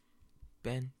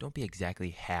Ben, don't be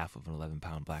exactly half of an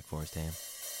 11-pound Black Forest ham.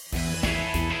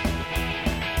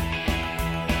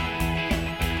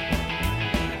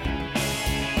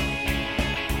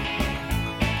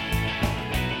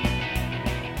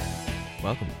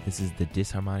 Welcome. This is the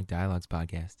Disharmonic Dialogues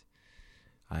podcast.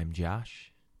 I'm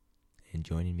Josh, and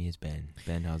joining me is Ben.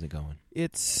 Ben, how's it going?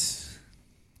 It's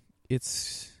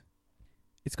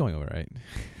going all right.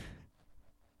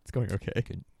 It's going okay.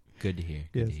 Good to hear.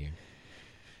 Good to hear.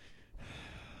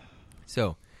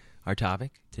 So, our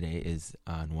topic today is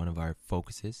on one of our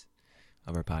focuses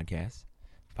of our podcast.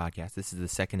 This is the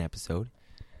second episode.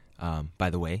 By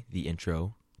the way, the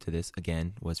intro to this,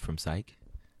 again, was from Psych.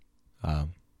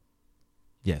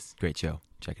 Yes, great show.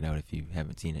 Check it out if you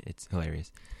haven't seen it. It's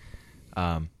hilarious.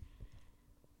 But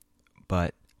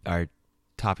our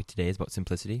topic today is about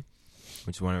simplicity,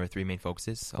 which is one of our three main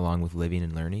focuses, along with living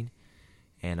and learning.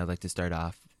 And I'd like to start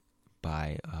off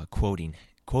by quoting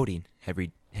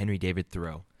Henry David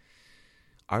Thoreau.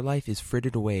 Our life is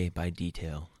frittered away by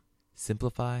detail.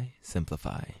 Simplify,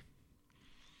 simplify.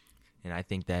 And I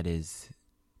think that is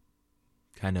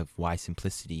kind of why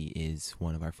simplicity is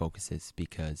one of our focuses,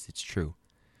 because it's true.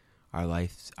 Our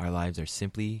lives are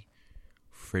simply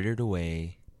frittered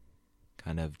away,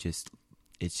 kind of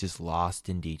it's just lost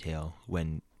in detail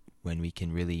when we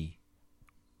can really,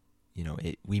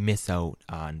 we miss out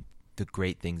on the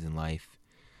great things in life,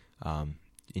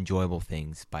 enjoyable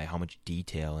things, by how much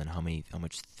detail and how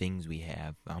much things we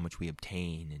have, how much we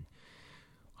obtain, and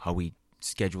how we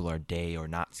schedule our day or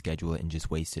not schedule it and just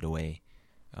waste it away.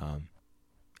 And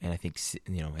I think,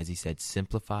 as he said,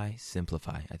 simplify.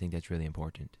 I think that's really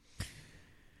important.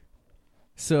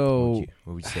 So,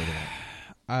 what would you say to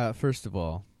that? First of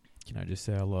all, can I just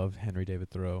say I love Henry David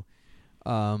Thoreau?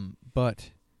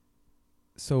 But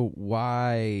so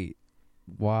why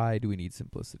do we need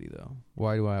simplicity though?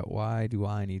 Why do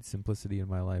I need simplicity in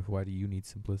my life? Why do you need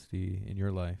simplicity in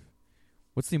your life?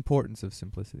 What's the importance of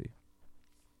simplicity?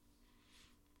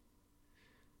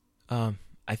 I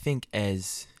think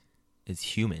as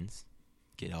humans,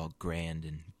 get all grand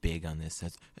and big on this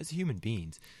as human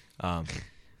beings,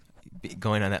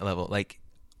 going on that level, like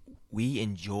we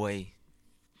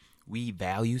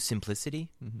value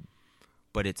simplicity, mm-hmm.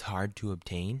 but it's hard to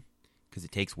obtain because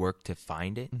it takes work to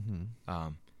find it. Mm-hmm.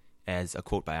 As a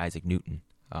quote by Isaac Newton,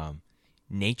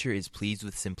 nature is pleased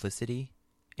with simplicity,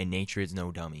 and nature is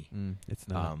no dummy. It's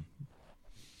not.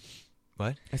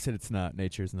 What? I said it's not.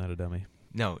 Nature is not a dummy.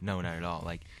 No, not at all.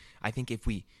 Like, I think if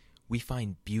we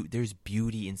find there's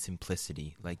beauty in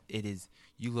simplicity. Like, it is,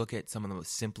 you look at some of the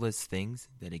most simplest things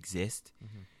that exist,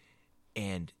 mm-hmm.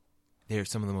 and they're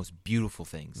some of the most beautiful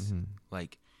things. Mm-hmm.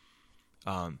 Like,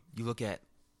 you look at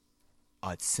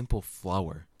a simple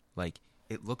flower. Like,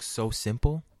 it looks so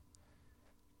simple,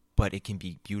 but it can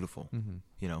be beautiful,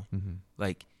 mm-hmm. Mm-hmm.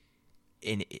 Like,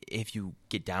 and if you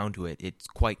get down to it, it's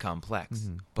quite complex.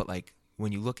 Mm-hmm. But, like,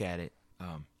 when you look at it,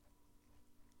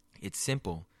 it's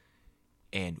simple.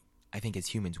 And I think as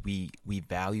humans, we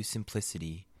value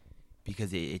simplicity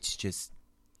because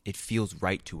it feels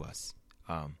right to us.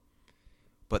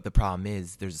 But the problem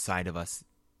is there's a side of us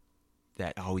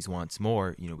that always wants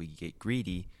more. We get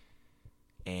greedy,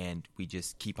 and we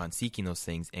just keep on seeking those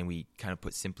things, and we kind of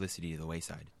put simplicity to the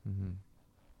wayside. Mm-hmm.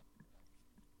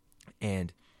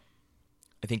 And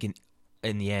I think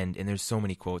in the end, and there's so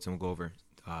many quotes, and we'll go over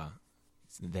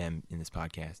them in this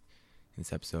podcast, in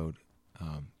this episode,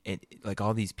 and like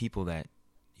all these people that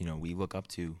we look up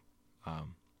to,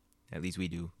 at least we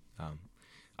do.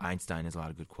 Einstein has a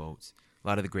lot of good quotes. A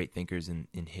lot of the great thinkers in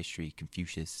history,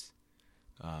 Confucius,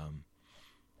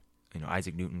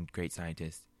 Isaac Newton, great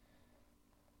scientist.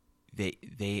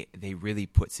 They really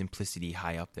put simplicity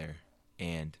high up there,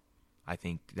 and I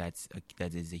think that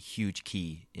is a huge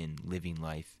key in living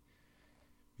life.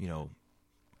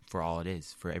 For all it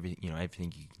is, for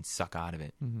everything you can suck out of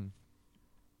it. Mm-hmm.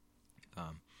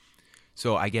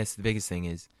 So I guess the biggest thing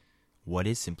is, what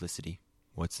is simplicity?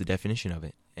 What's the definition of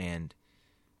it? And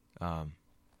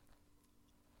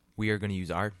we are going to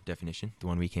use our definition, the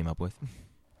one we came up with.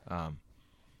 That's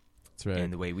right.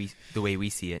 And the way we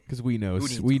see it, because we know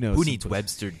who needs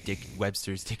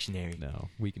Webster's dictionary. No,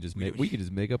 we can just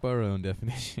make up our own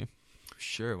definition.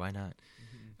 Sure, why not?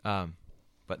 Mm-hmm.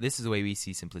 But this is the way we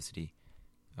see simplicity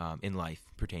in life,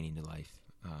 pertaining to life.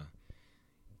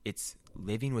 It's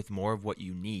living with more of what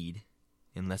you need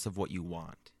and less of what you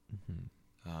want.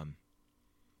 Mm-hmm.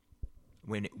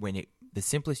 The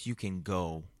simplest you can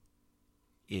go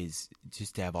is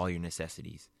just to have all your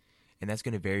necessities, and that's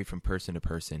going to vary from person to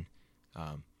person.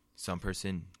 Some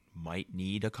person might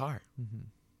need a car, mm-hmm.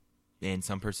 and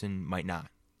some person might not.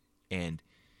 And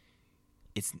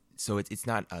it's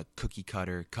not a cookie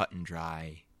cutter, cut and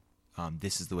dry.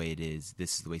 This is the way it is.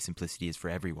 This is the way simplicity is for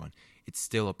everyone. It's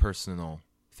still a personal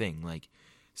thing. Like,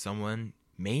 someone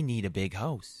may need a big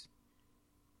house.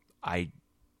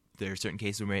 There are certain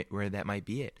cases where that might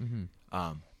be it.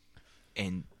 Mm-hmm.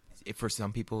 And for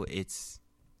some people, it's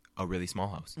a really small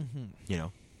house. Mm-hmm.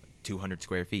 200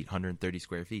 square feet, 130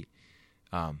 square feet.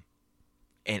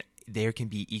 And there can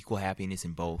be equal happiness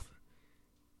in both.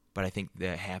 But I think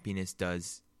the happiness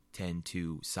does tend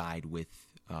to side with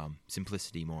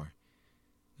simplicity more.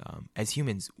 As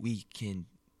humans,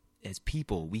 as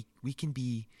people, we can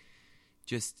be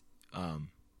just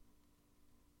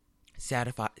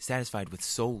satisfied with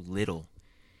so little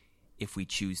if we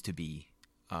choose to be.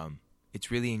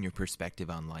 It's really in your perspective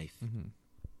on life. Mm-hmm.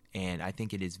 And I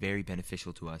think it is very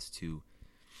beneficial to us to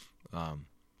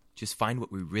just find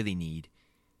what we really need.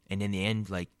 And in the end,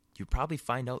 like, you probably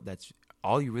find out that's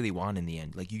all you really want in the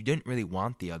end. Like, you didn't really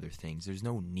want the other things. There's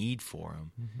no need for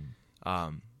them.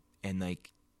 Mm-hmm. And,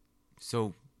 like,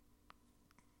 so,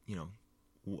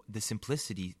 the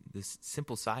simplicity, the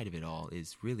simple side of it all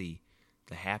is really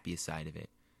the happiest side of it.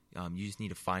 You just need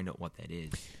to find out what that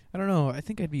is. I don't know. I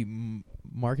think I'd be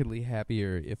markedly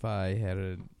happier if I had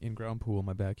an in-ground pool in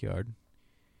my backyard,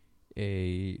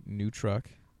 a new truck.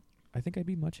 I think I'd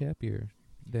be much happier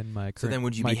than my current, so then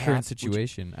would you my be current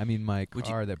situation. I mean, my would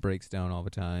car that breaks down all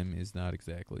the time is not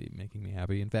exactly making me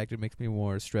happy. In fact, it makes me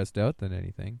more stressed out than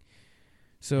anything.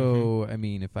 So, I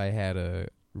mean, if I had a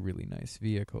really nice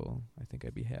vehicle, I think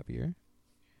I'd be happier.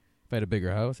 If I had a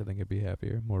bigger house, I think I'd be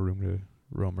happier. More room to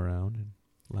roam around and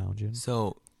lounge in.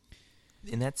 So,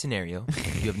 in that scenario,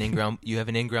 you have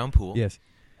an in-ground pool. Yes.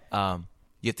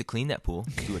 You have to clean that pool,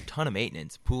 do a ton of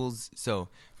maintenance. Pools. So,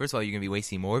 first of all, you're going to be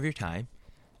wasting more of your time.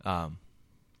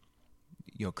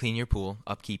 Clean your pool,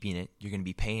 upkeeping it. You're going to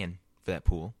be paying for that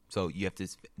pool. So you have to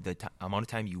amount of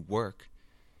time you work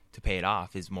to pay it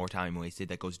off is more time wasted.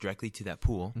 That goes directly to that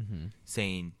pool. Mm-hmm.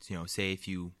 Saying, say if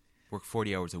you work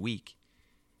 40 hours a week,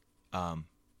 and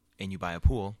you buy a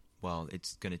pool, well,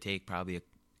 it's going to take probably a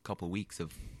couple of weeks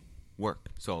of work.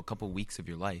 So a couple of weeks of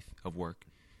your life of work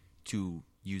to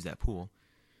use that pool.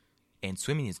 And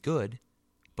swimming is good,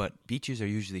 but beaches are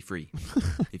usually free.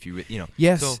 If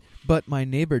Yes, so, but my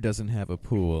neighbor doesn't have a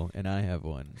pool, and I have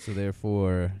one. So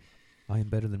therefore, I am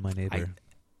better than my neighbor.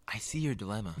 I see your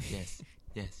dilemma. Yes,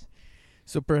 yes.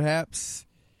 So perhaps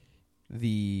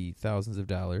the thousands of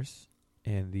dollars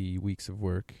and the weeks of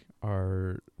work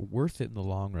are worth it in the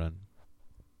long run.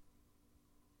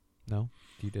 No?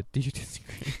 Do you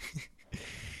disagree?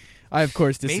 I, of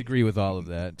course, disagree with all of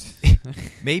that.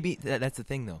 Maybe that's the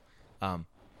thing, though.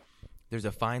 There's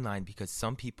a fine line because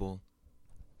some people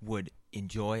would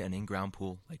enjoy an in-ground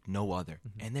pool like no other,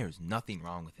 Mm-hmm. and there's nothing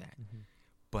wrong with that. Mm-hmm.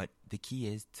 But the key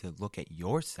is to look at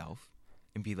yourself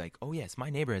and be like, oh, yes, my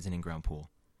neighbor has an in-ground pool.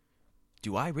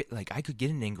 Do I I could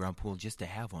get an in-ground pool just to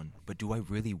have one, but do I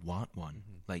really want one?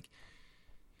 Mm-hmm. Like,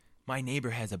 my neighbor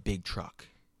has a big truck.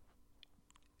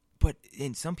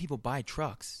 And some people buy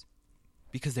trucks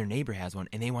because their neighbor has one,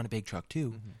 and they want a big truck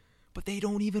too. Mm-hmm. But they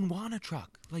don't even want a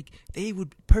truck. Like, they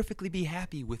would perfectly be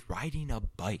happy with riding a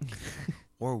bike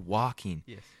or walking.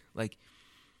 Yes. Like,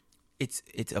 it's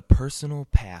a personal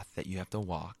path that you have to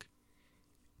walk.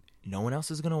 No one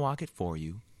else is going to walk it for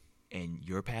you, and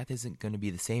your path isn't going to be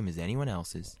the same as anyone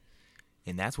else's.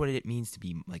 And that's what it means to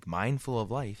be, like, mindful of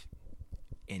life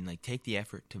and, like, take the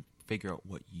effort to figure out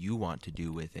what you want to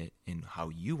do with it and how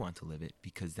you want to live it,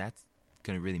 because that's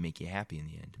going to really make you happy in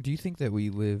the end. Do you think that we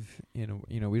live in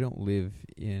we don't live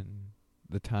in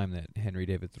the time that Henry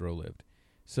David Thoreau lived?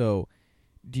 So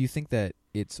do you think that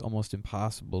it's almost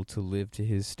impossible to live to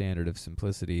his standard of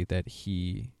simplicity that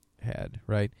he had,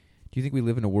 right? Do you think we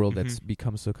live in a world that's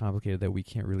become so complicated that we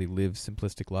can't really live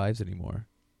simplistic lives anymore?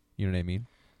 You know what I mean?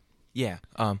 Yeah.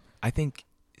 I think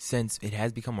since it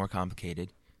has become more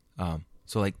complicated,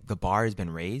 so like the bar has been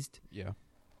raised. Yeah.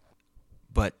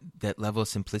 But that level of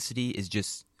simplicity is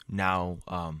just now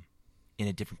in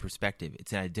a different perspective.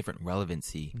 It's at a different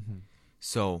relevancy. Mm-hmm.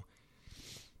 So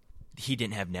he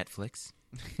didn't have Netflix.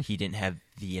 He didn't have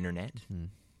the internet.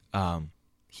 Mm-hmm.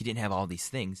 He didn't have all these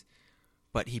things.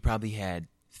 But he probably had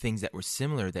things that were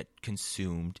similar that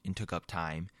consumed and took up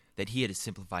time that he had to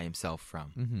simplify himself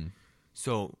from. Mm-hmm.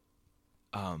 So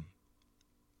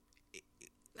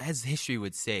as history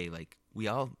would say, like, we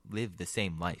all live the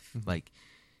same life. Mm-hmm. Like,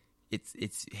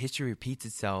 it's history repeats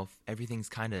itself. Everything's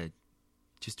kind of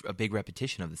just a big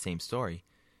repetition of the same story.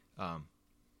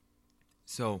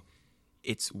 So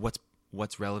it's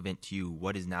what's relevant to you.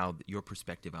 What is now your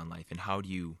perspective on life, and how do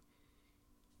you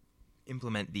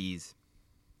implement these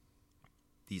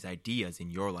these ideas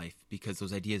in your life because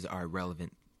those ideas are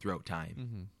relevant throughout time.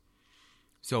 Mm-hmm.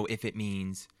 So if it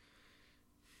means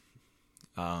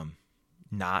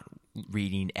not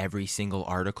reading every single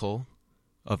article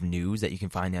of news that you can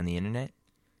find on the internet,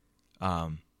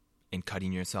 and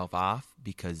cutting yourself off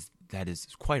because that is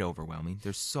quite overwhelming.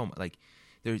 There's so much, like,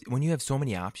 when you have so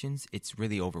many options, it's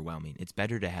really overwhelming. It's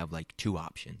better to have like 2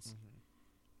 options.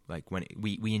 Mm-hmm. Like when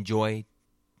we enjoy,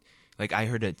 like I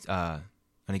heard an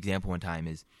example one time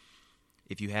is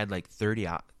if you had like 30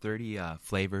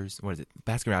 flavors. What is it?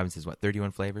 Baskin Robbins is what,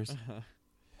 31 flavors? Uh-huh.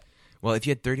 Well, if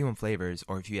you had 31 flavors,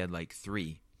 or if you had like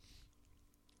 3,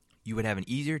 you would have an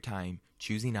easier time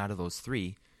choosing out of those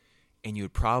 3, and you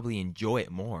would probably enjoy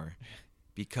it more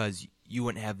because you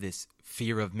wouldn't have this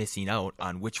fear of missing out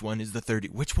on which one of the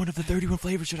 31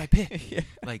 flavors should I pick? Yeah.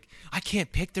 Like, I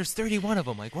can't pick. There's 31 of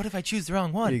them. Like, what if I choose the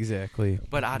wrong one? Exactly.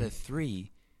 But out of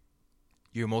 3,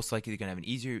 you're most likely going to have an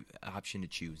easier option to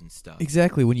choose and stuff.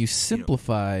 Exactly. When you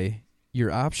simplify your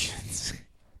options,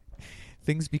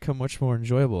 things become much more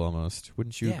enjoyable almost.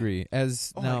 Wouldn't you agree? I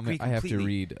have to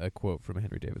read a quote from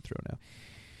Henry David Thoreau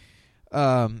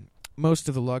now. Most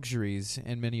of the luxuries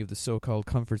and many of the so-called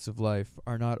comforts of life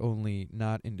are not only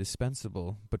not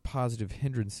indispensable, but positive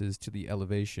hindrances to the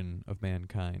elevation of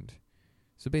mankind.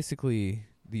 So basically,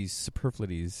 these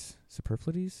superfluities,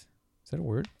 is that a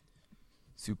word?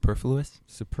 Superfluous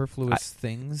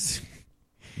things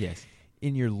yes,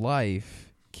 in your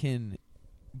life can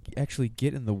actually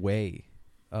get in the way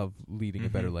of leading a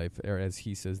better life, or as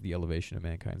he says, the elevation of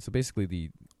mankind. So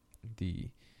basically the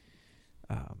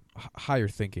higher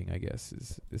thinking, I guess,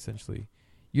 is essentially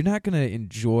you're not going to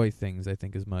enjoy things, I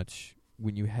think, as much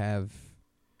when you have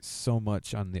so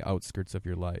much on the outskirts of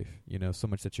your life, so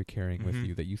much that you're carrying with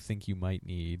you that you think you might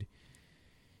need.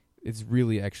 It's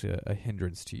really actually a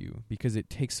hindrance to you because it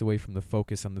takes away from the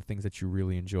focus on the things that you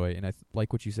really enjoy. And I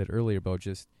like what you said earlier about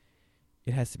just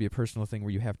it has to be a personal thing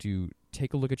where you have to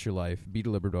take a look at your life, be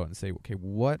deliberate about it, and say, okay,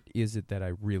 what is it that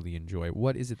I really enjoy?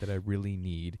 What is it that I really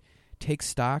need? Take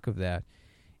stock of that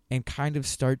and kind of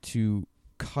start to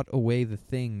cut away the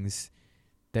things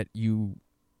that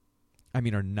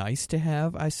are nice to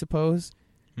have, I suppose,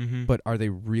 but are they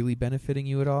really benefiting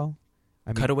you at all?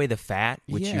 Cut away the fat,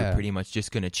 which you're pretty much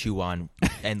just going to chew on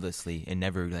endlessly and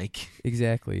never,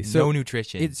 Exactly. No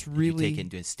nutrition. It's really... If you take it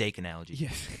into a steak analogy. Yeah.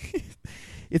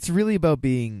 It's really about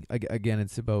being, again,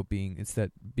 it's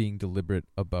that being deliberate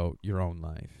about your own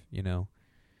life,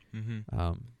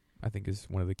 I think is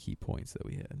one of the key points that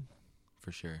we had.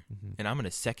 For sure. Mm-hmm. And I'm going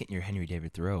to second your Henry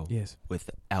David Thoreau with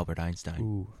Albert Einstein.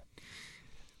 Ooh.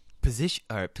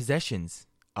 Possessions,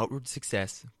 outward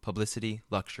success, publicity,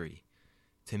 luxury.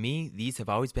 To me, these have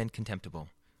always been contemptible.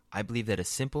 I believe that a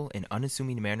simple and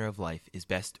unassuming manner of life is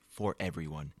best for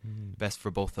everyone, best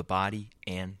for both the body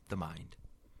and the mind.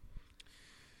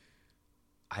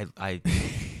 I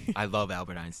love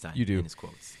Albert Einstein. You do. In his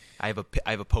quotes. I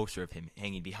have a poster of him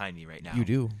hanging behind me right now. You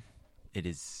do. It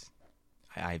is.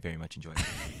 I very much enjoy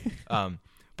it.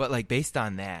 But based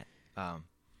on that,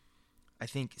 I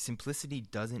think simplicity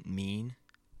doesn't mean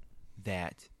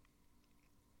that.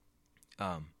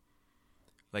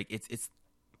 It's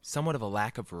somewhat of a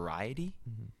lack of variety,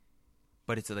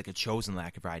 but it's a chosen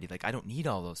lack of variety. I don't need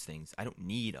all those things. I don't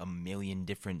need a million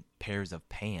different pairs of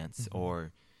pants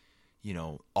or,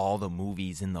 all the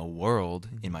movies in the world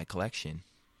in my collection.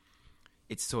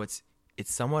 It's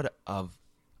somewhat of,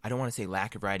 I don't want to say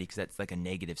lack of variety because that's a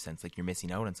negative sense, you're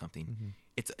missing out on something.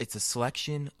 It's a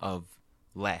selection of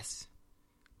less,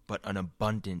 but an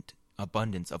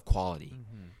abundance of quality.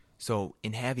 So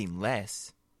in having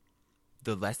less,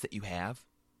 the less that you have,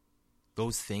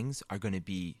 those things are going to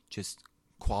be just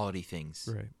quality things.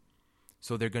 Right.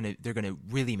 So they're gonna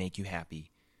really make you happy,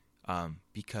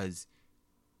 because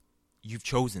you've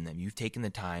chosen them. You've taken the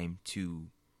time to,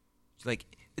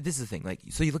 this is the thing.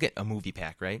 So you look at a movie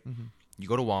pack, right? You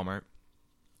go to Walmart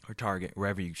or Target,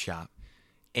 wherever you shop,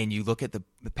 and you look at the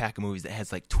pack of movies that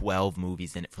has 12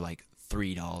 movies in it for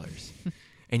 $3.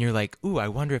 And you're like, ooh, I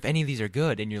wonder if any of these are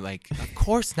good. And you're like, of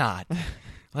course not.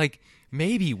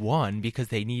 Maybe one because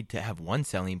they need to have one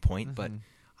selling point, but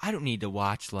I don't need to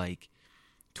watch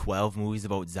 12 movies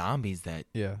about zombies that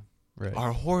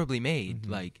are horribly made.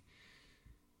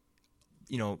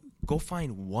 Go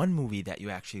find one movie that you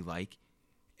actually like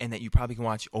and that you probably can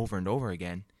watch over and over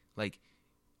again.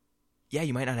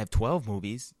 You might not have 12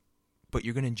 movies, but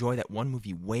you're going to enjoy that one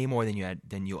movie way more than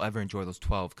you'll ever enjoy those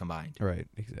 12 combined. Right,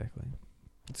 exactly.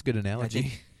 It's a good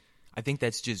analogy. I think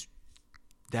that's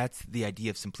the idea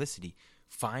of simplicity.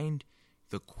 Find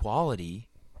the quality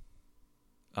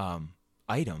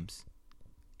items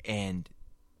and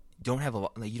don't have a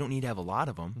lot, like you don't need to have a lot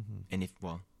of them. Mhm. And if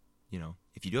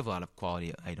if you do have a lot of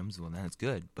quality items, well, then that's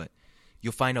good. But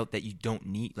you'll find out that you don't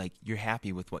need, like, you're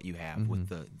happy with what you have, with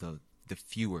the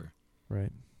fewer,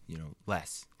 Right.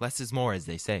 less. Less is more, as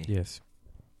they say. Yes.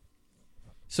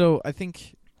 So I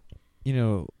think,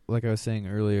 like I was saying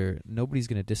earlier, nobody's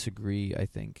going to disagree, I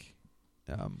think,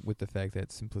 with the fact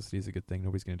that simplicity is a good thing.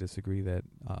 Nobody's going to disagree that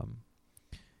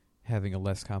having a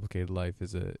less complicated life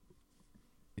is a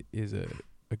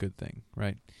good thing,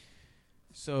 right?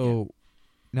 So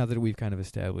now that we've kind of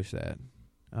established that,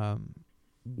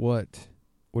 what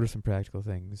are some practical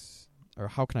things, or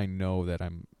how can I know that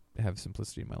have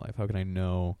simplicity in my life? How can I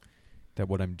know that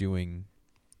what I'm doing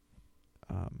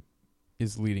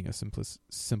is leading a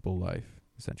simple life,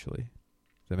 essentially?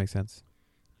 Does that make sense?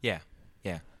 Yeah.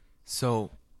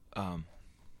 So,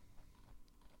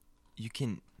 you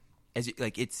can,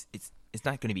 it's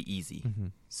not going to be easy. Mm-hmm.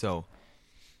 So,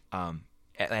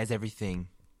 as everything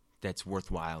that's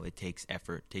worthwhile, it takes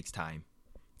effort, takes time.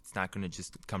 It's not going to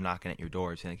just come knocking at your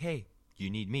door saying, like, hey, you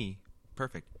need me.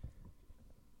 Perfect.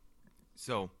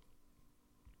 So,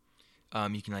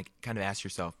 you can, like, kind of ask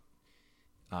yourself,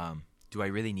 do I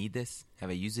really need this? Have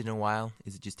I used it in a while?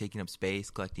 Is it just taking up space,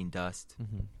 collecting dust?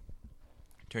 Mm-hmm.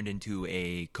 Turned into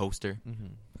a coaster?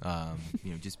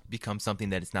 Mm-hmm. Just become something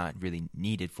that it's not really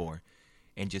needed for,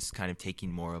 and just kind of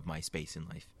taking more of my space in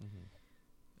life.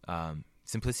 Mm-hmm.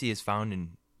 Simplicity is found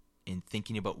in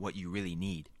thinking about what you really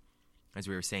need. As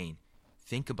we were saying,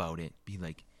 think about it. Be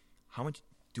like, how much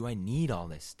do I need all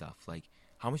this stuff? Like,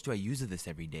 how much do I use of this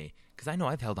every day? Because I know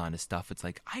I've held on to stuff. It's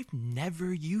like, I've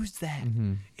never used that.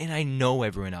 Mm-hmm. And I know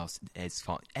everyone else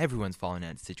everyone's fallen in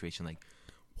that situation. Like,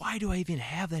 why do I even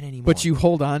have that anymore? But you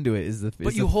hold on to it.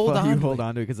 You hold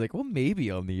on to it because, like, well,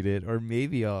 maybe I'll need it, or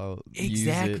maybe I'll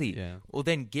exactly. use it. Yeah. Well,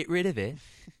 then get rid of it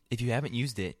if you haven't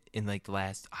used it in, like, the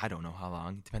last, I don't know how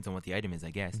long. It depends on what the item is,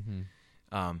 I guess.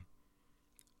 Mm-hmm.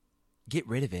 Get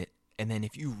rid of it, and then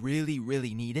if you really,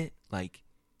 really need it, like,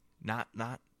 not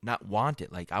want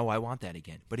it, like, oh, I want that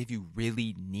again. But if you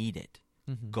really need it,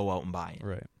 Mm-hmm. go out and buy it.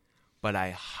 Right. But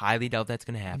I highly doubt that's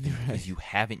going to happen Right. because you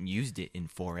haven't used it in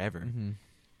forever. Mm-hmm.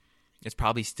 It's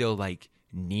probably still, like,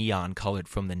 neon colored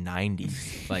from the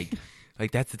 90s. like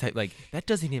that's the type, like, that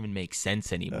doesn't even make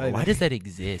sense anymore. Why does that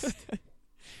exist?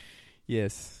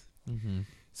 Yes. Mm-hmm.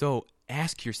 So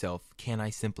ask yourself, can I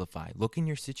simplify? Look in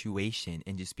your situation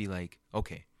and just be like,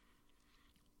 okay,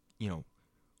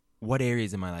 what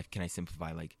areas in my life can I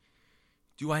simplify? Like,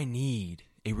 do I need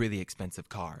a really expensive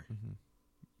car? Mm-hmm.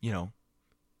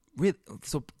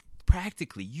 So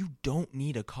practically, you don't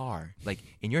need a car. Like,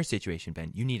 in your situation,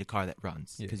 Ben, you need a car that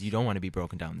runs because you don't want to be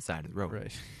broken down the side of the road.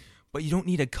 Right. But you don't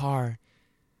need a car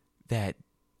that,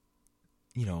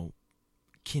 you don't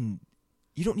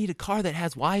need a car that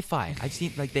has Wi-Fi. I've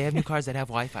seen, like, they have new cars that have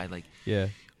Wi-Fi. Like, Yeah.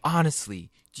 honestly,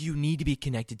 do you need to be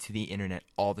connected to the internet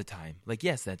all the time? Like,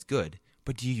 yes, that's good,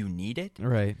 but do you need it?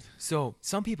 Right. So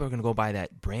some people are going to go buy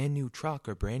that brand new truck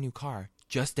or brand new car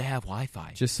just to have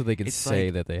Wi-Fi. Just so they can It's say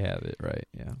like, that they have it. Right.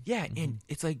 Yeah. yeah, Mm-hmm. and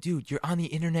it's like, dude, you're on the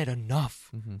internet enough.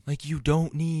 Mm-hmm. Like, you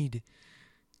don't need.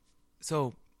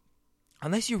 So,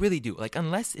 unless you really do, like,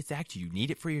 unless it's actually you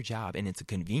need it for your job and it's a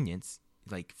convenience,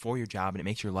 like, for your job, and it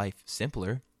makes your life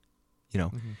simpler,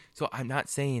 Mm-hmm. So I'm not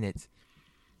saying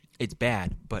it's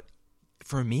bad, but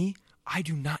for me, I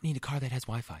do not need a car that has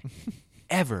Wi-Fi,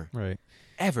 ever, Right.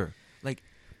 ever. Like,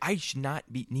 I should not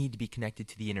need to be connected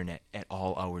to the internet at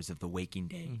all hours of the waking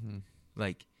day. Mm-hmm.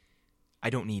 Like, I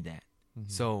don't need that. Mm-hmm.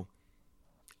 So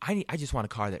I just want a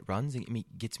car that runs and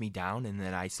gets me down and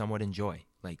that I somewhat enjoy.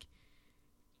 Like,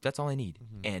 that's all I need.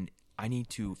 Mm-hmm. And I need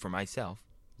to, for myself,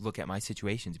 look at my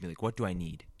situations and be like, what do I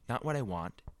need? Not what I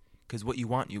want. Because what you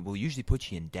want will usually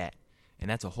put you in debt. And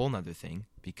that's a whole nother thing,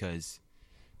 because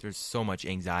there's so much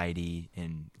anxiety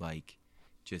and, like,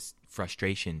 just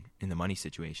frustration in the money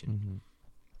situation. Mm-hmm.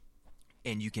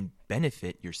 And you can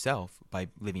benefit yourself by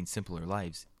living simpler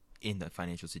lives in the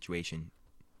financial situation.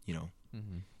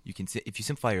 Mm-hmm. You can, if you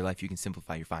simplify your life, you can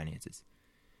simplify your finances,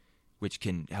 which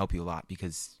can help you a lot,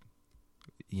 because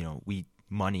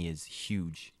money is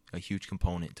a huge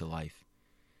component to life,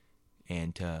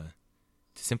 and to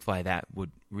simplify that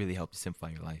would really help to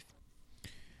simplify your life.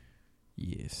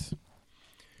 Yes.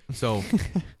 So,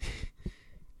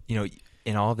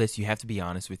 in all of this, you have to be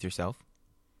honest with yourself.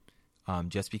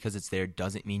 Just because it's there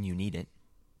doesn't mean you need it.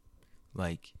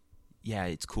 Like, yeah,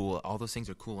 it's cool. All those things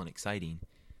are cool and exciting.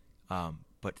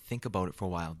 But think about it for a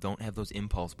while. Don't have those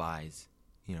impulse buys.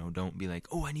 Don't be like,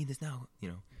 oh, I need this now.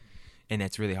 And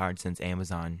that's really hard since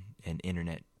Amazon and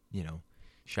internet,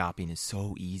 shopping is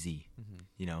so easy. Mm-hmm.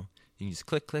 You can just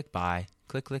click, buy,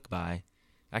 click, buy.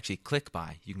 Actually, click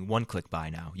buy. You can one click buy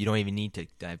now. You don't even need to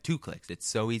have 2 clicks. It's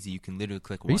so easy. You can literally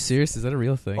click Are you once. serious? Is that a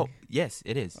real thing? Oh, yes,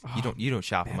 it is. You don't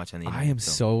shop Man, much on the internet. I am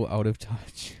so out of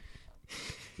touch.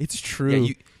 It's true.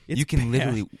 Yeah, It's you can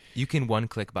bad. you can one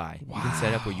click buy. You can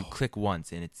set up where you Wow. click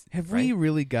once and it's Have right? we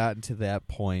really gotten to that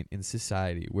point in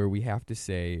society where we have to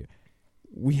say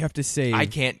I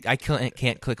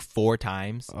can't click 4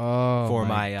 times oh for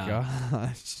my my,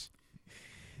 gosh.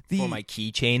 for my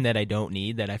keychain that I don't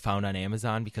need that I found on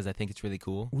Amazon because I think it's really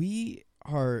cool. We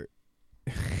are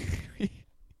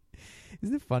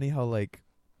Isn't it funny how like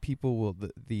people will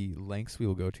the lengths we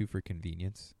will go to for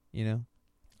convenience, you know?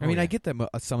 I Oh, mean, I yeah. get that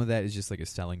some of that is just like a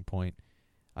selling point.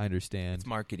 I understand. It's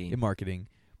marketing. In marketing,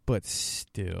 but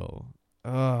still.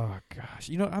 Oh gosh.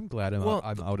 You know, I'm glad I'm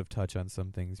out of touch on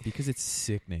some things because it's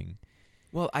sickening.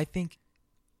 Well, I think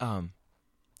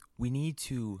we need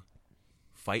to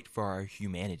fight for our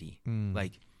humanity. Mm.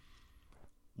 Like,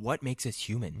 what makes us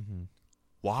human? Mhm.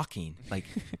 Walking. Like,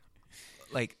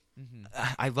 Mhm.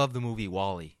 I love the movie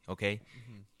WALL-E, okay?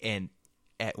 Mhm. And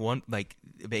at one, like,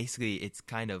 basically, it's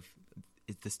kind of,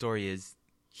 the story is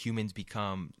humans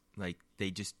become, like,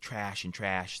 they just trash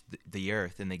the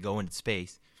earth and they go into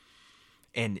space.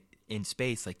 And in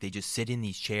space, like, they just sit in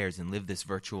these chairs and live this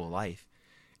virtual life.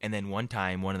 And then one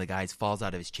time, one of the guys falls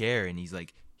out of his chair and he's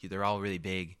like, they're all really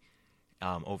big,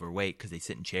 overweight because they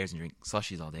sit in chairs and drink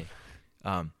slushies all day.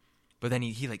 But then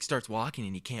he like starts walking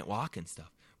and he can't walk and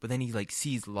stuff. But then he like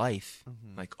sees life,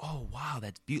 like, oh wow,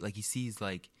 that's beautiful. Like he sees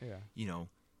like, Yeah. you know,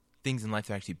 things in life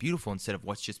that are actually beautiful instead of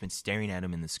what's just been staring at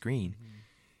him in the screen.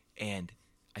 And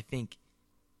I think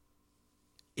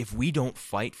if we don't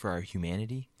fight for our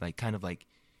humanity, like kind of like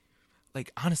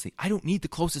honestly, I don't need the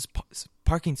closest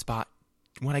parking spot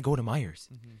when I go to Myers.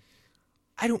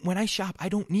 When I shop, I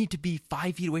don't need to be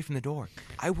 5 feet away from the door.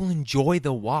 I will enjoy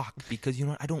the walk because, you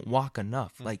know, I don't walk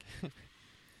enough. Like,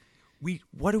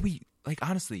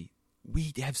 honestly,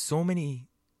 we have so many,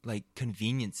 like,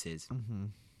 conveniences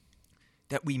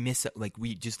that we miss. Like,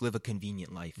 we just live a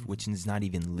convenient life, which is not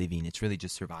even living. It's really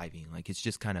just surviving. Like, it's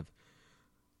just kind of,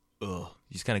 you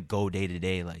just kind of go day to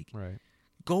day. Like, Right.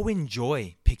 go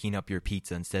enjoy picking up your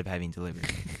pizza instead of having delivered.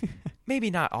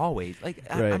 Maybe not always. Like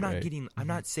Right, I'm not right. getting. I'm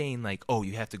not saying like, oh,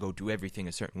 you have to go do everything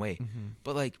a certain way. Mm-hmm.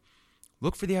 But like,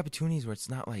 look for the opportunities where it's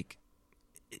not like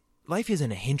life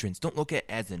isn't a hindrance. Don't look at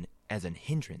it as an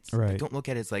hindrance. Right. Like, don't look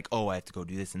at it as like, oh, I have to go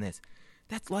do this and this.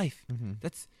 That's life. Mm-hmm.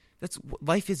 That's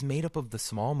life is made up of the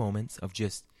small moments of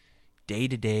just day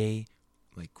to day,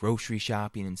 like grocery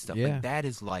shopping and stuff. Yeah. Like that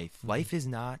is life. Life is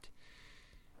not.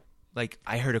 Like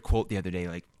I heard a quote the other day.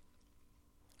 Like,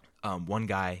 one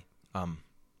guy,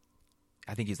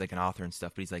 I think he's like an author and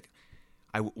stuff, but he's like,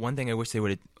 one thing I wish I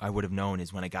would have known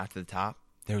is when I got to the top,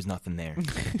 there was nothing there.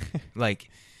 Like,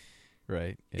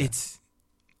 Right. Yeah.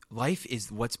 life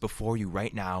is what's before you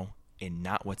right now and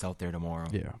not what's out there tomorrow.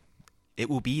 Yeah. It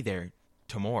will be there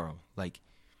tomorrow. Like,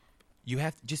 you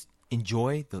have to just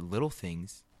enjoy the little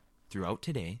things throughout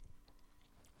today.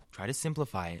 Try to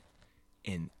simplify it.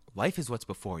 And life is what's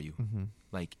before you. Mm-hmm.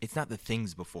 Like, it's not the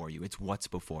things before you. It's what's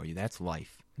before you. That's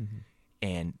life. Mm-hmm.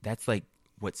 And that's like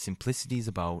what simplicity is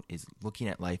about, is looking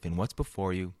at life and what's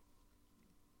before you,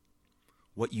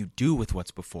 what you do with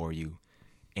what's before you,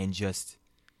 and just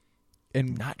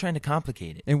And not trying to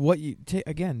complicate it. And what you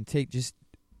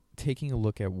taking a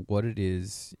look at what it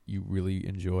is you really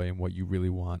enjoy and what you really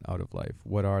want out of life.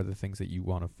 What are the things that you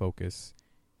want to focus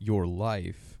your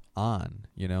life on?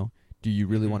 You know, do you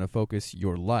really want to focus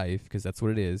your life, because that's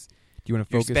what it is? Do you want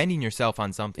to You're focus spending yourself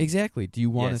on something. exactly? Do you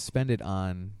want to Yes. spend it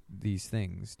on these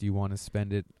things? Do you want to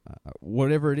spend it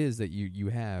whatever it is that you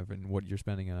have and what you're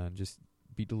spending it on? Just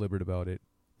be deliberate about it.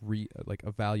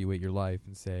 Evaluate your life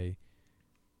and say,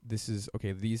 this is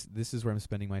okay. This is where I'm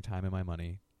spending my time and my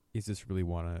money. Is this really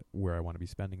where I want to be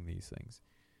spending these things?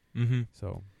 Mm-hmm.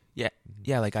 So Yeah.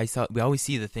 Yeah, like we always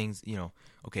see the things, you know,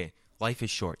 okay, life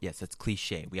is short. Yes, that's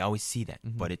cliche. We always see that,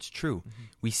 but it's true.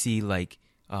 We see like,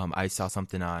 I saw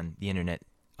something on the internet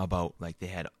about like they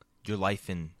had your life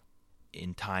in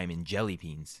time in jelly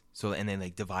beans. So, and then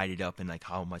like divided up in like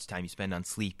how much time you spend on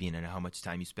sleeping and how much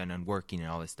time you spend on working and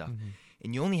all this stuff.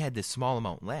 And you only had this small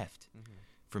amount left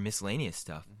for miscellaneous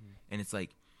stuff. And it's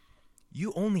like,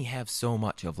 you only have so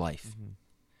much of life.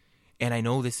 And I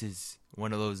know this is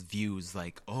one of those views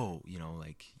like, oh, you know,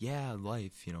 like, yeah,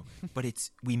 life, you know, but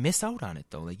we miss out on it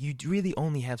though. Like, you really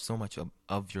only have so much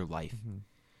of your life.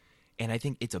 And I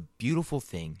think it's a beautiful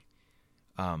thing.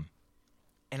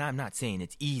 And I'm not saying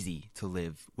it's easy to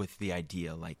live with the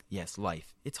idea, like, yes,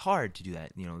 life. It's hard to do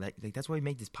that. You know, that's why we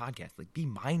make this podcast. Like, be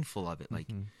mindful of it. Like,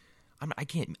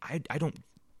 I don't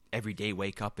every day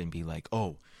wake up and be like,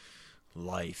 oh,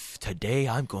 life today,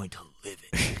 I'm going to live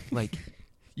it. Like,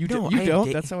 You No, don't. You I don't.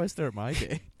 da- That's how I start my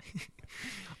day.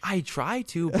 I try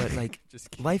to, but like,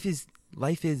 Just kidding. life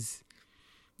is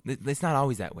it's not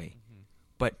always that way.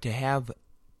 But to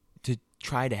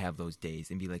try to have those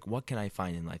days and be like, what can I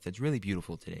find in life that's really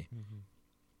beautiful today?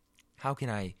 How can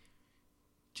I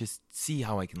just see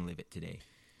how I can live it today?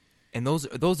 And those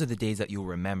are the days that you'll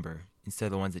remember instead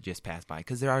of the ones that just pass by,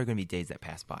 because there are going to be days that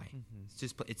pass by.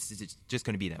 It's just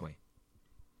going to be that way.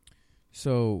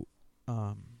 So,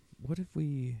 what have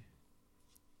we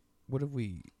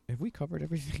covered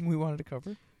everything we wanted to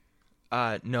cover?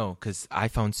 No, because I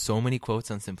found so many quotes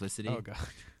on simplicity Oh God.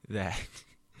 that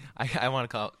I want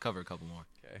to cover a couple more.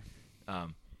 Okay.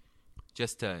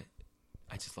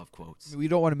 I just love quotes. We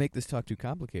don't want to make this talk too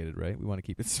complicated, right? We want to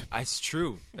keep it simple. That's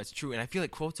true. That's true. And I feel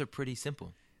like quotes are pretty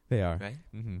simple, They are. right?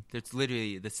 Mm-hmm. It's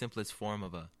literally the simplest form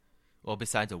of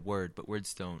besides a word, but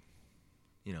words don't,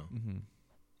 Mm-hmm.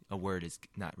 a word is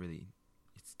not really,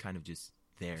 it's kind of just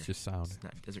there. It's just sound.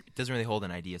 It doesn't really hold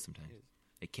an idea sometimes.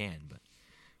 It can, but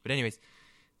anyways,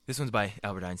 this one's by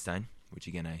Albert Einstein, which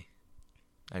again, I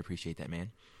appreciate that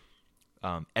man.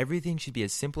 Everything should be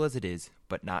as simple as it is,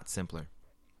 but not simpler.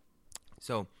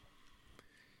 So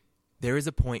there is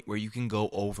a point where you can go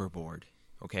overboard,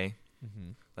 okay?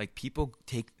 Mm-hmm. Like, people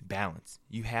take balance.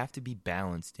 You have to be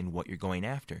balanced in what you're going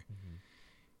after. Mm-hmm.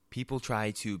 People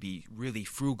try to be really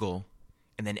frugal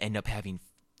and then end up having,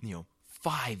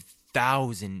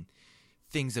 5,000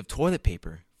 things of toilet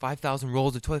paper, 5,000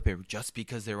 rolls of toilet paper just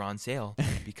because they're on sale,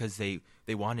 because they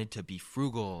wanted to be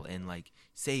frugal and like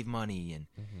save money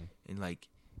and like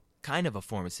kind of a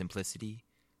form of simplicity.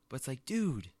 But it's like,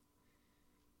 dude,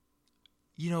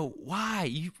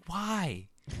 why?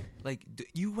 Like,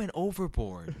 you went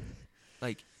overboard.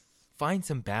 Like, find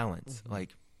some balance.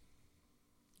 Like,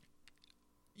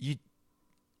 you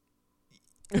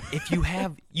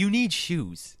need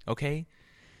shoes, okay?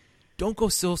 Don't go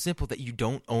so simple that you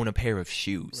don't own a pair of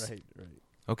shoes. Right.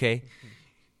 Okay?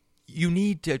 You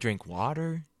need to drink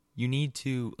water. You need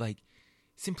to,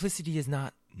 simplicity is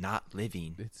not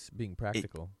living. It's being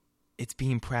practical. It's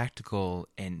being practical,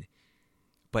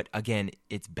 but again,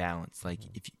 it's balance. Like,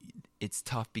 it's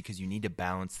tough because you need to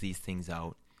balance these things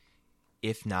out.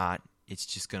 If not, it's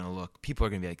just going to people are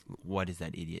going to be like, what is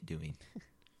that idiot doing?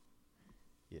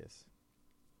 Yes.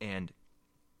 And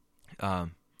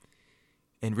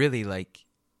really,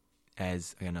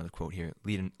 as I got another quote here,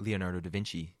 Leonardo da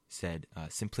Vinci said,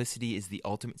 simplicity is the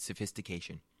ultimate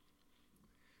sophistication.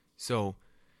 So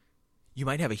you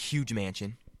might have a huge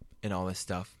mansion and all this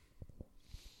stuff,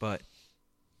 but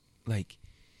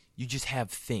you just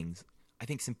have things. I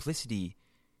think simplicity,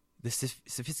 the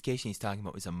sophistication he's talking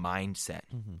about, is a mindset,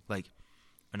 like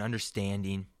an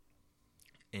understanding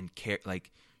and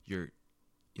you're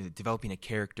developing a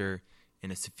character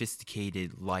and a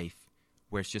sophisticated life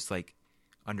where it's just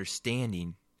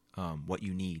understanding what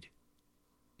you need.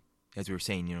 As we were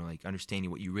saying,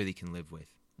 understanding what you really can live with.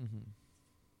 Mm-hmm.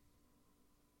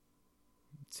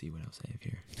 Let's see what else I have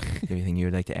here. Anything you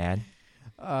would like to add?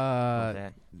 About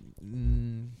that?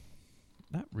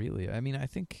 Not really. I mean, I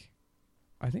think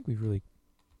we've really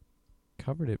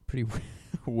covered it pretty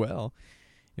well,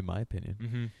 in my opinion.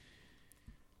 Mm-hmm.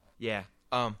 Yeah.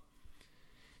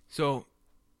 So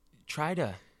try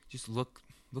to just look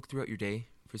throughout your day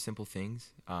for simple things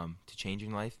to change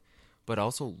in life, but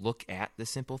also look at the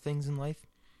simple things in life.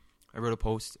 I wrote a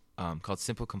post called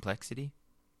Simple Complexity,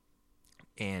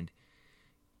 and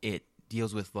it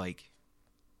deals with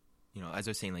as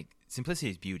I was saying, simplicity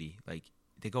is beauty.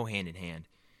 They go hand in hand.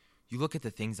 You look at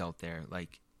the things out there,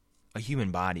 like a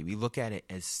human body. We look at it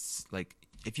as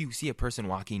if you see a person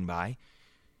walking by,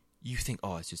 you think,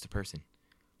 oh, it's just a person.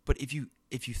 But if you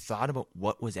thought about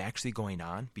what was actually going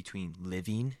on between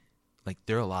living,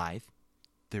 they're alive,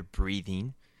 they're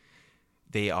breathing,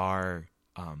 they are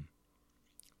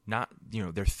not,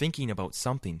 they're thinking about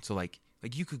something. So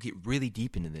you could get really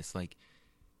deep into this.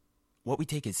 What we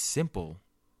take as simple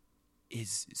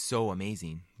is so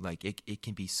amazing. It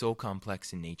can be so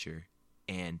complex in nature,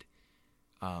 and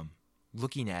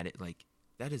looking at it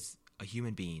that is a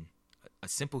human being, a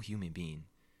simple human being,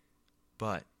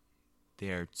 but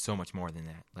they're so much more than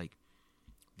that.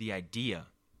 The idea,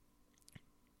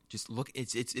 just look,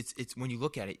 it's when you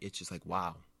look at it, it's just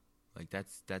wow,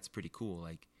 that's pretty cool.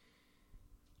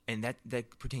 And that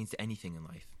pertains to anything in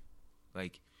life.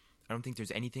 I don't think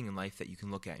there's anything in life that you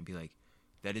can look at and be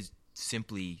that is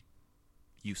simply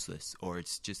useless, or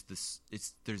it's just this.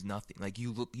 There's nothing.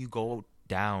 You go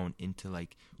down into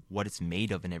what it's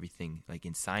made of and everything,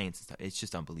 in science and stuff. It's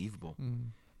just unbelievable.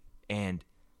 And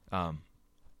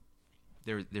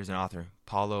there's an author,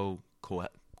 Paulo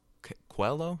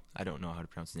Coelho. I don't know how to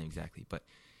pronounce his name exactly, but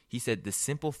he said the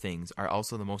simple things are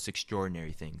also the most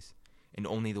extraordinary things, and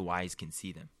only the wise can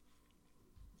see them.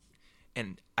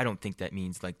 And I don't think that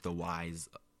means like the wise,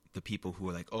 the people who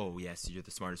are like, oh yes, you're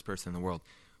the smartest person in the world,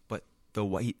 but the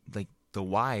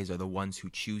wise are the ones who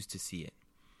choose to see it,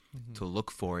 to look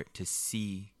for it, to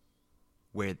see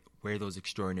where those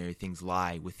extraordinary things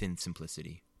lie within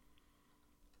simplicity.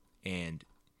 And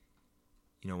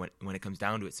when it comes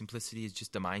down to it, simplicity is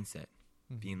just a mindset.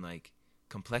 Being like,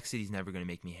 complexity is never going to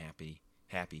make me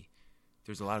happy.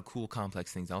 There's a lot of cool,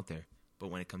 complex things out there. But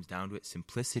when it comes down to it,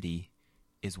 simplicity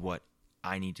is what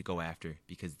I need to go after,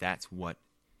 because that's what,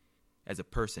 as a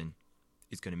person,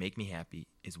 is going to make me happy,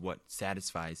 is what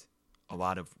satisfies a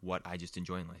lot of what I just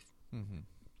enjoy in life.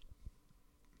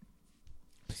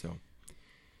 So, do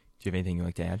you have anything you'd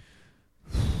like to add?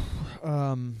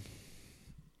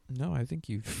 No, I think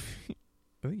you've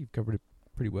covered it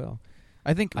pretty well.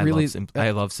 I think I really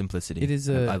love simplicity. It is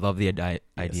I love the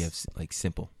idea of like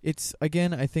simple. It's,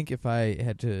 again, I think if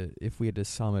we had to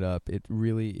sum it up, it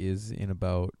really is in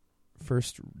about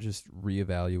first just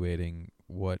reevaluating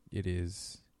what it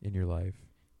is in your life.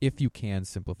 If you can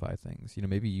simplify things,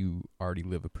 maybe you already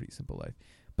live a pretty simple life,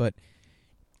 but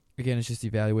again, it's just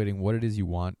evaluating what it is you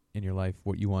want in your life,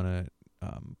 what you want to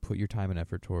put your time and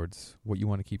effort towards, what you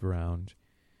want to keep around,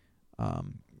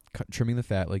 trimming the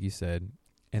fat, like you said,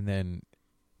 and then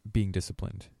being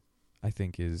disciplined. I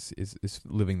think is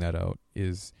living that out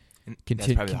is.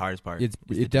 That's probably the hardest part.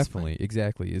 It definitely,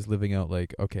 exactly, is living out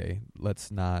like, okay,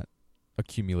 let's not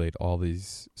accumulate all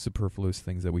these superfluous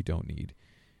things that we don't need.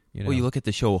 Well, you look at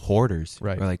the show Hoarders,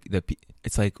 right? Or like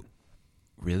it's like,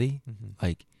 really,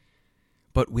 like,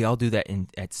 but we all do that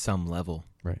at some level,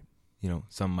 right?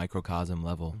 Some microcosm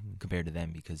level compared to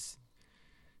them, because,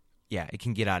 yeah, it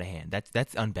can get out of hand.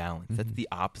 That's unbalanced. That's the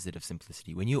opposite of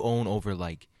simplicity. When you own over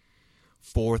like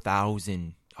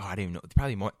 4,000, I don't even know,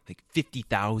 probably more, like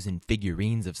 50,000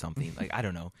 figurines of something, like, I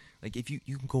don't know, like if you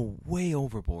can go way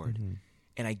overboard.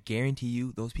 And I guarantee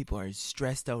you, those people are as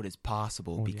stressed out as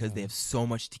possible because they have so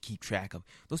much to keep track of.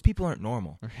 Those people aren't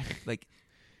normal. Like,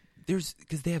 because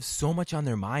they have so much on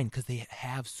their mind because they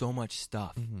have so much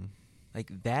stuff.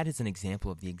 Like, that is an example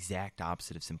of the exact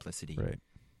opposite of simplicity. Right.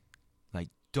 Like,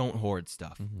 don't hoard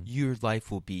stuff. Your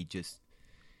life will be just,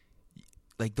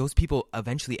 like, those people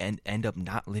eventually end up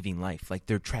not living life. Like,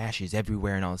 their trash is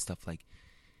everywhere and all this stuff. Like,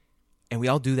 and we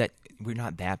all do that. We're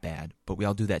not that bad, but we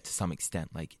all do that to some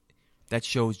extent. Like, that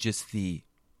shows just the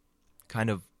kind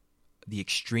of the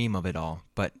extreme of it all,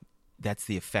 but that's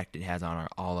the effect it has on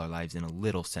all our lives in a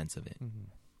little sense of it.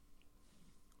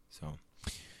 So,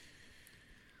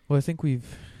 well, I think we've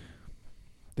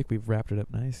wrapped it up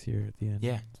nice here at the end.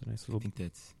 Yeah, it's a nice little. I think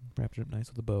that's wrapped it up nice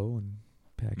with a bow and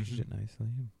packaged it nicely.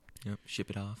 Yep, ship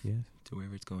it off. Yes. To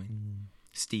wherever it's going.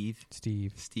 Steve, is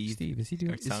he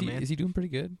doing? Is he doing pretty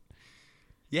good?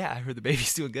 Yeah, I heard the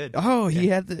baby's doing good. Oh, he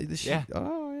had the shit. Yeah.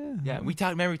 Oh, yeah. Yeah,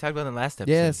 remember we talked about it in the last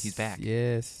episode. Yes. He's back.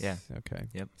 Yes. Yeah. Okay.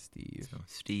 Yep. Steve. So,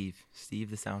 Steve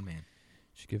the sound man.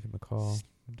 Should give him a call.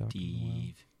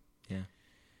 Steve.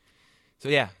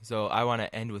 Yeah. So I want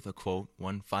to end with a quote,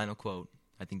 one final quote.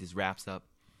 I think this wraps up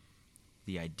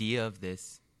the idea of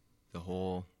this, the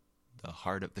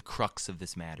heart of the crux of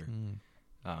this matter.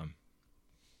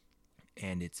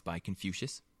 And it's by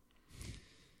Confucius.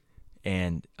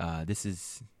 And this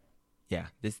is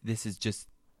just,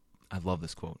 I love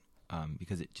this quote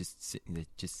because it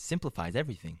just simplifies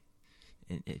everything,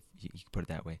 if you can put it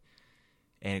that way.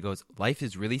 And it goes, life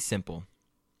is really simple,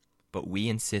 but we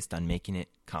insist on making it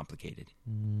complicated.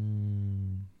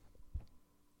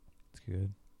 That's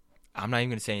good. I'm not even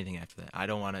going to say anything after that. I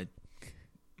don't want to.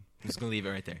 I'm just going to leave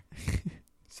it right there.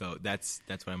 So that's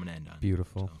what I'm going to end on.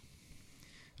 Beautiful.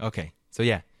 So, okay. So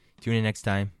yeah, tune in next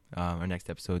time. Our next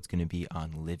episode is going to be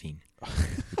on living,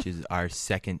 which is our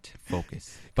second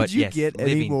focus. But could you yes, get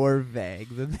living, any more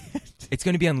vague than that? It's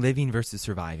going to be on living versus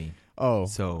surviving. Oh.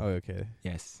 So okay.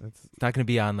 Yes. It's not going to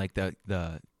be on like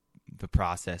the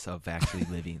process of actually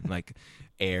living, like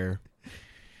air,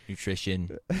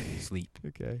 nutrition, sleep.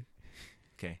 Okay.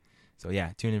 So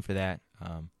yeah, tune in for that.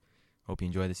 Hope you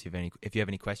enjoy this. If you have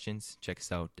any questions, check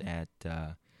us out at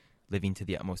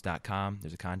livingtotheutmost.com.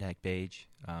 There's a contact page.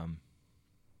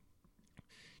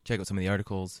 Check out some of the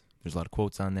articles. There's a lot of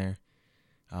quotes on there.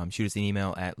 Shoot us an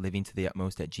email at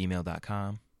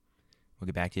livingtotheutmost@gmail.com. We'll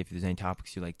get back to you if there's any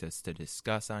topics you'd like us to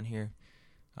discuss on here.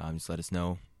 Just let us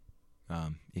know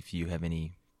if you have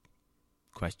any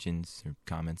questions or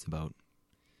comments about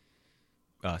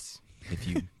us. If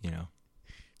you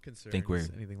concerns, think we're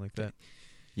anything like that.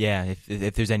 Yeah,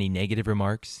 if there's any negative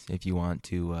remarks, if you want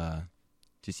to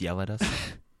just yell at us,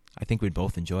 I think we'd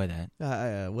both enjoy that.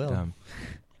 Well,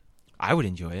 I would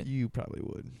enjoy it. you probably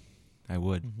would. I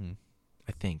would. Mm-hmm.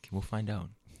 I think. We'll find out.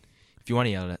 If you want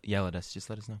to yell at us, just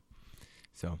let us know.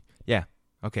 So, yeah.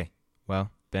 Okay. Well,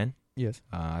 Ben, Yes.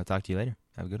 I'll talk to you later.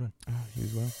 Have a good one. You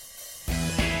as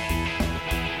well.